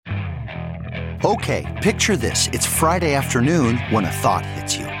Okay, picture this. It's Friday afternoon when a thought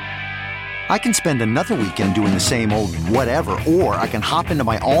hits you. I can spend another weekend doing the same old whatever, or I can hop into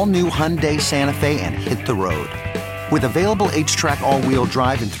my all-new Hyundai Santa Fe and hit the road. With available H-Track all-wheel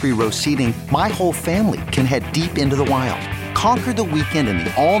drive and 3-row seating, my whole family can head deep into the wild. Conquer the weekend in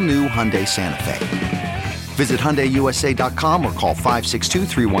the all-new Hyundai Santa Fe. Visit HyundaiUSA.com or call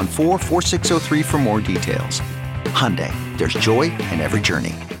 562-314-4603 for more details. Hyundai, there's joy in every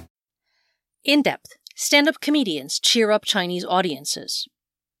journey. In Depth, stand-up comedians cheer up Chinese audiences.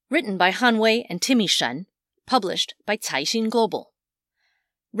 Written by Han Wei and Timmy Shen, published by Caixin Global.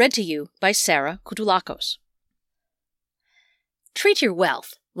 Read to you by Sarah Kutulakos. Treat your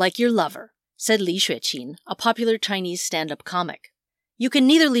wealth like your lover, said Li Xueqin, a popular Chinese stand-up comic. You can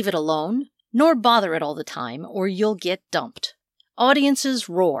neither leave it alone, nor bother it all the time, or you'll get dumped. Audiences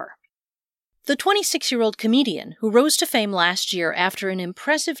roar. The 26-year-old comedian, who rose to fame last year after an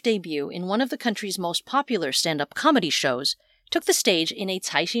impressive debut in one of the country's most popular stand-up comedy shows, took the stage in a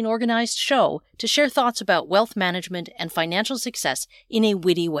Caixin-organized show to share thoughts about wealth management and financial success in a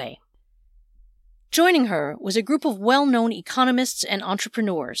witty way. Joining her was a group of well-known economists and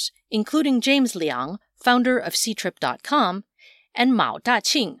entrepreneurs, including James Liang, founder of Ctrip.com, and Mao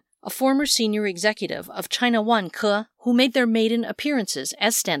Daqing, a former senior executive of China Wanke, who made their maiden appearances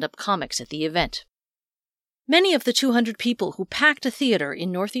as stand-up comics at the event. Many of the 200 people who packed a theater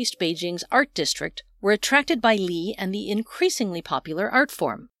in northeast Beijing's art district were attracted by Li and the increasingly popular art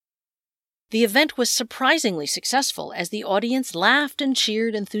form. The event was surprisingly successful as the audience laughed and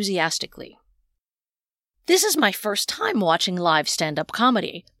cheered enthusiastically. "This is my first time watching live stand-up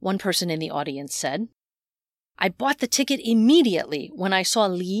comedy," one person in the audience said. "I bought the ticket immediately when I saw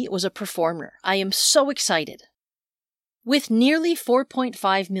Li was a performer. I am so excited." With nearly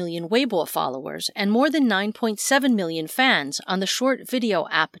 4.5 million Weibo followers and more than 9.7 million fans on the short video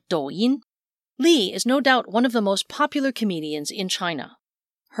app Douyin, Li is no doubt one of the most popular comedians in China.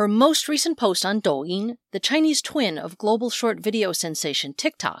 Her most recent post on Douyin, the Chinese twin of global short video sensation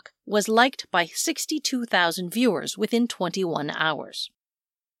TikTok, was liked by 62,000 viewers within 21 hours.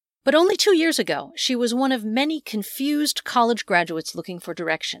 But only 2 years ago, she was one of many confused college graduates looking for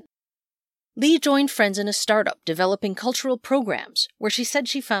direction. Li joined friends in a startup developing cultural programs, where she said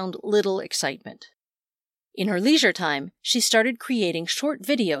she found little excitement. In her leisure time, she started creating short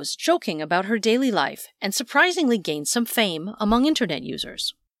videos joking about her daily life and surprisingly gained some fame among internet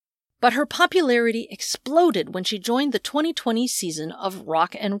users. But her popularity exploded when she joined the 2020 season of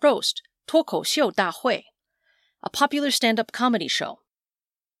Rock and Roast, 脱口秀大会, a popular stand-up comedy show.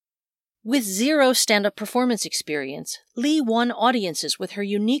 With zero stand-up performance experience, Li won audiences with her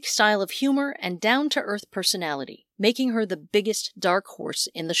unique style of humor and down-to-earth personality, making her the biggest dark horse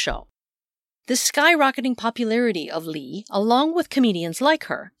in the show. The skyrocketing popularity of Li, along with comedians like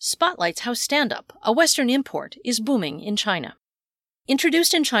her, spotlights how stand-up, a Western import, is booming in China.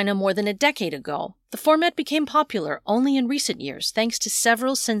 Introduced in China more than a decade ago, the format became popular only in recent years thanks to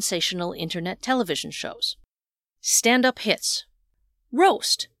several sensational internet television shows. Stand-up hits.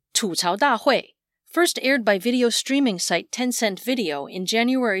 Roast, 吐槽大会, first aired by video streaming site Tencent Video in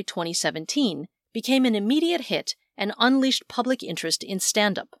January 2017, became an immediate hit and unleashed public interest in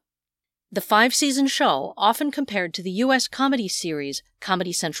stand-up. The 5-season show, often compared to the U.S. comedy series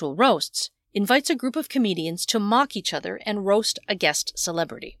Comedy Central Roasts, invites a group of comedians to mock each other and roast a guest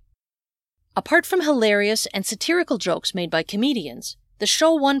celebrity. Apart from hilarious and satirical jokes made by comedians, the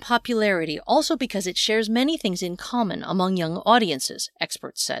show won popularity also because it shares many things in common among young audiences,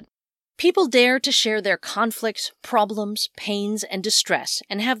 experts said. People dare to share their conflicts, problems, pains, and distress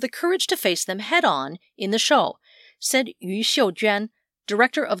and have the courage to face them head-on in the show, said Yu Xiujuan,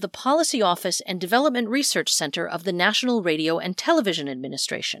 director of the Policy Office and Development Research Center of the National Radio and Television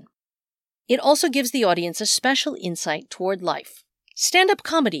Administration. It also gives the audience a special insight toward life. Stand-up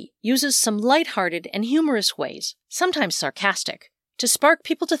comedy uses some light-hearted and humorous ways, sometimes sarcastic, to spark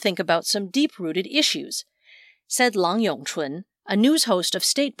people to think about some deep-rooted issues, said Lang Yongchun, a news host of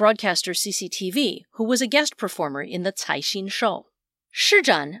state broadcaster CCTV, who was a guest performer in the Caixin show. Shi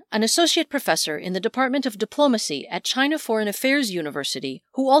Zhan, an associate professor in the Department of Diplomacy at China Foreign Affairs University,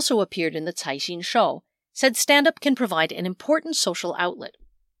 who also appeared in the Caixin show, said stand-up can provide an important social outlet.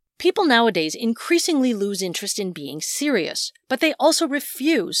 People nowadays increasingly lose interest in being serious, but they also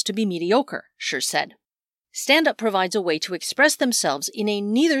refuse to be mediocre, Shi said. Stand-up provides a way to express themselves in a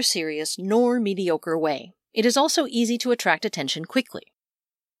neither serious nor mediocre way. It is also easy to attract attention quickly.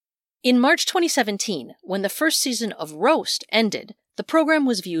 In March 2017, when the first season of Roast ended, the program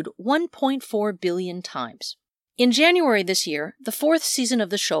was viewed 1.4 billion times. In January this year, the 4th season of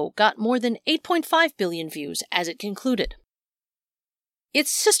the show got more than 8.5 billion views as it concluded. Its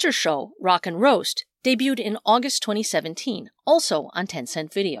sister show, Rock and Roast, debuted in August 2017, also on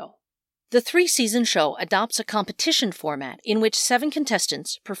Tencent Video. The 3-season show adopts a competition format in which 7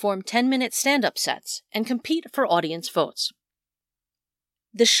 contestants perform 10-minute stand-up sets and compete for audience votes.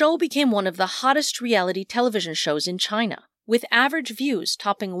 The show became one of the hottest reality television shows in China, with average views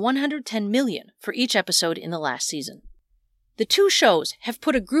topping 110 million for each episode in the last season. The 2 shows have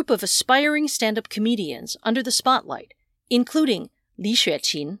put a group of aspiring stand-up comedians under the spotlight, including Li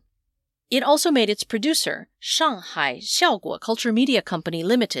Xueqin. It also made its producer, Shanghai Xiaoguo Culture Media Company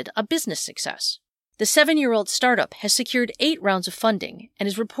Limited, a business success. The 7-year-old startup has secured 8 rounds of funding and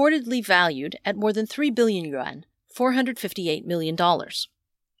is reportedly valued at more than 3 billion yuan, $458 million.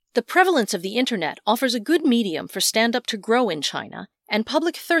 The prevalence of the internet offers a good medium for stand-up to grow in China, and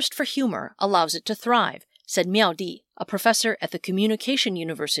public thirst for humor allows it to thrive, said Miao Di, a professor at the Communication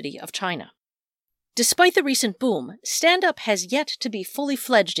University of China. Despite the recent boom, stand-up has yet to be fully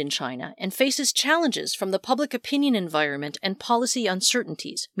fledged in China and faces challenges from the public opinion environment and policy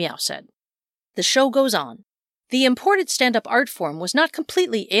uncertainties, Miao said. The show goes on. The imported stand-up art form was not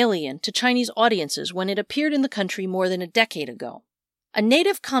completely alien to Chinese audiences when it appeared in the country more than a decade ago. A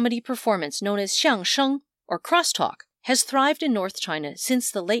native comedy performance known as xiangsheng, or crosstalk, has thrived in North China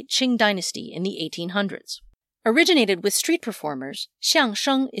since the late Qing dynasty in the 1800s. Originated with street performers,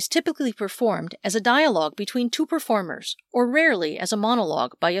 xiangsheng is typically performed as a dialogue between 2 performers, or rarely as a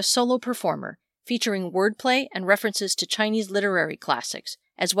monologue by a solo performer, featuring wordplay and references to Chinese literary classics,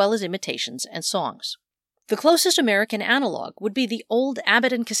 as well as imitations and songs. The closest American analog would be the old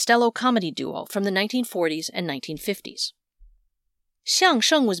Abbott and Costello comedy duo from the 1940s and 1950s.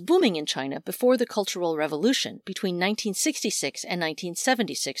 Xiangsheng was booming in China before the Cultural Revolution between 1966 and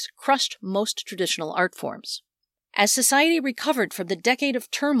 1976 crushed most traditional art forms. As society recovered from the decade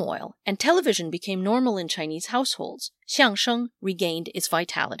of turmoil and television became normal in Chinese households, xiangsheng regained its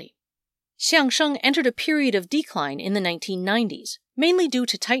vitality. Xiangsheng entered a period of decline in the 1990s, mainly due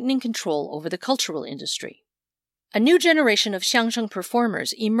to tightening control over the cultural industry. A new generation of xiangsheng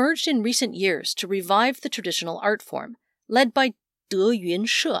performers emerged in recent years to revive the traditional art form, led by De Yun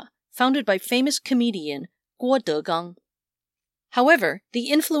She, founded by famous comedian Guo Degang. However, the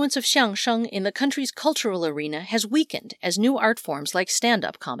influence of xiangsheng in the country's cultural arena has weakened as new art forms like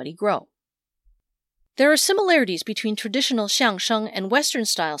stand-up comedy grow. There are similarities between traditional xiangsheng and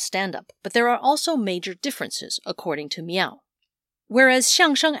Western-style stand-up, but there are also major differences, according to Miao. Whereas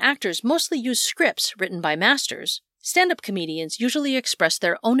xiangsheng actors mostly use scripts written by masters, stand-up comedians usually express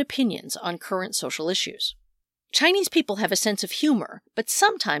their own opinions on current social issues. Chinese people have a sense of humor, but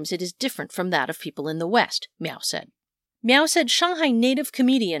sometimes it is different from that of people in the West, Miao said. Miao said Shanghai native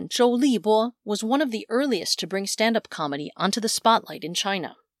comedian Zhou Libo was one of the earliest to bring stand-up comedy onto the spotlight in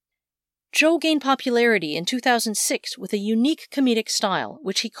China. Zhou gained popularity in 2006 with a unique comedic style,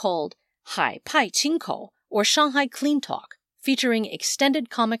 which he called Hai Pai Qingkou, or Shanghai Clean Talk, featuring extended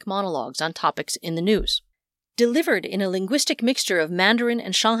comic monologues on topics in the news. Delivered in a linguistic mixture of Mandarin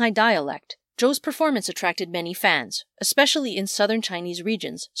and Shanghai dialect, Zhou's performance attracted many fans, especially in southern Chinese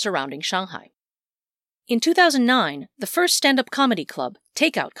regions surrounding Shanghai. In 2009, the first stand-up comedy club,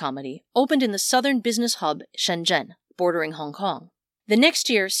 Takeout Comedy, opened in the southern business hub Shenzhen, bordering Hong Kong. The next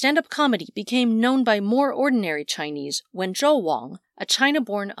year, stand-up comedy became known by more ordinary Chinese when Zhou Wang, a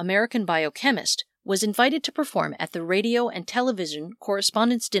China-born American biochemist, was invited to perform at the Radio and Television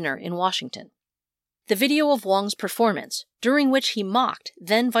Correspondents' Dinner in Washington. The video of Wang's performance, during which he mocked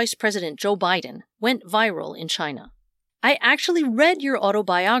then-Vice President Joe Biden, went viral in China. "I actually read your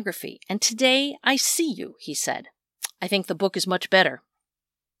autobiography, and today I see you," he said. "I think the book is much better."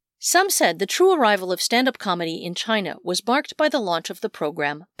 Some said the true arrival of stand-up comedy in China was marked by the launch of the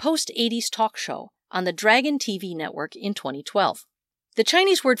program Post-80s Talk Show on the Dragon TV network in 2012. The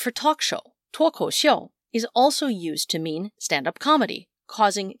Chinese word for talk show, 脱口秀, is also used to mean stand-up comedy,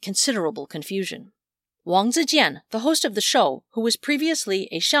 causing considerable confusion. Wang Zijian, the host of the show, who was previously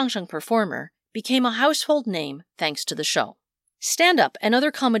a xiangsheng performer, became a household name thanks to the show. Stand-up and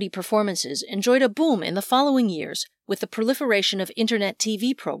other comedy performances enjoyed a boom in the following years with the proliferation of internet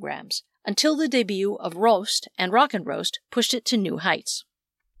TV programs, until the debut of Roast and Rock and Roast pushed it to new heights.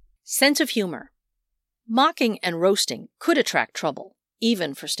 Sense of humor. Mocking and roasting could attract trouble,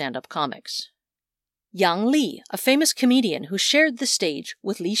 even for stand-up comics. Yang Li, a famous comedian who shared the stage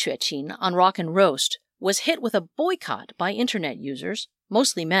with Li Xueqin on Rock and Roast, was hit with a boycott by internet users,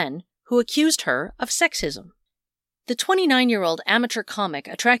 mostly men, who accused her of sexism. The 29-year-old amateur comic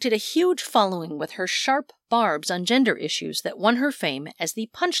attracted a huge following with her sharp barbs on gender issues that won her fame as the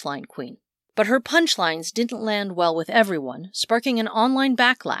Punchline Queen. But her punchlines didn't land well with everyone, sparking an online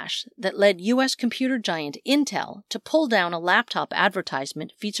backlash that led U.S. computer giant Intel to pull down a laptop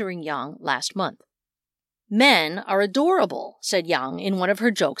advertisement featuring Yang last month. "Men are adorable," said Yang in one of her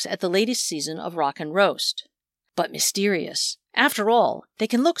jokes at the latest season of Rock and Roast. "But mysterious. After all, they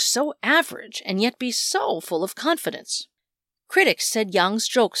can look so average and yet be so full of confidence." Critics said Yang's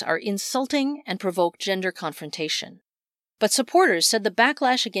jokes are insulting and provoke gender confrontation. But supporters said the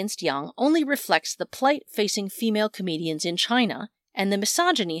backlash against Yang only reflects the plight facing female comedians in China and the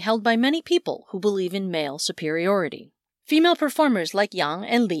misogyny held by many people who believe in male superiority. Female performers like Yang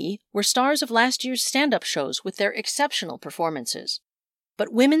and Li were stars of last year's stand-up shows with their exceptional performances.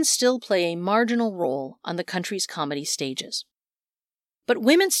 But women still play a marginal role on the country's comedy stages. But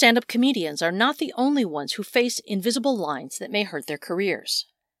women stand-up comedians are not the only ones who face invisible lines that may hurt their careers.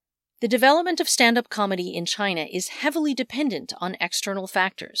 The development of stand-up comedy in China is heavily dependent on external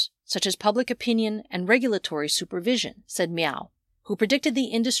factors, such as public opinion and regulatory supervision, said Miao, who predicted the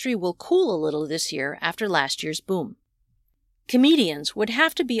industry will cool a little this year after last year's boom. Comedians would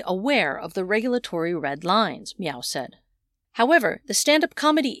have to be aware of the regulatory red lines, Miao said. However, the stand-up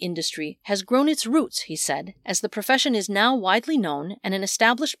comedy industry has grown its roots, he said, as the profession is now widely known and an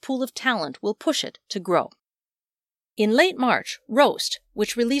established pool of talent will push it to grow. In late March, Roast,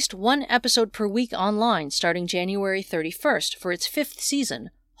 which released one episode per week online starting January 31st for its 5th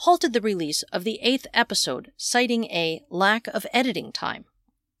season, halted the release of the 8th episode, citing a lack of editing time.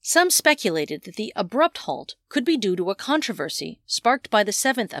 Some speculated that the abrupt halt could be due to a controversy sparked by the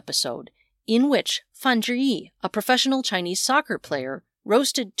 7th episode, in which Fan Zhiyi, a professional Chinese soccer player,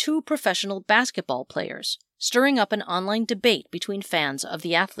 roasted 2 professional basketball players, stirring up an online debate between fans of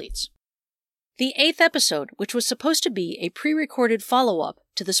the athletes. The 8th episode, which was supposed to be a pre-recorded follow-up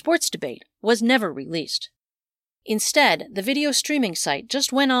to the sports debate, was never released. Instead, the video streaming site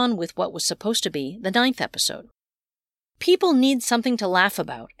just went on with what was supposed to be the 9th episode. "People need something to laugh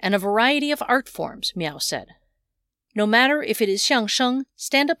about and a variety of art forms," Miao said. "No matter if it is xiangsheng,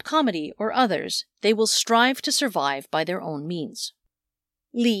 stand-up comedy, or others, they will strive to survive by their own means."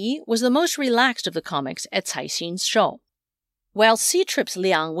 Li was the most relaxed of the comics at Caixin's show. While C-Trip's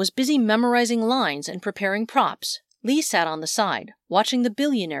Liang was busy memorizing lines and preparing props, Li sat on the side, watching the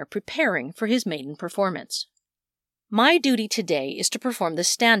billionaire preparing for his maiden performance. "My duty today is to perform the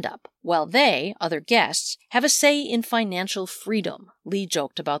stand-up, while they, other guests, have a say in financial freedom," Li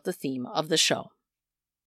joked about the theme of the show.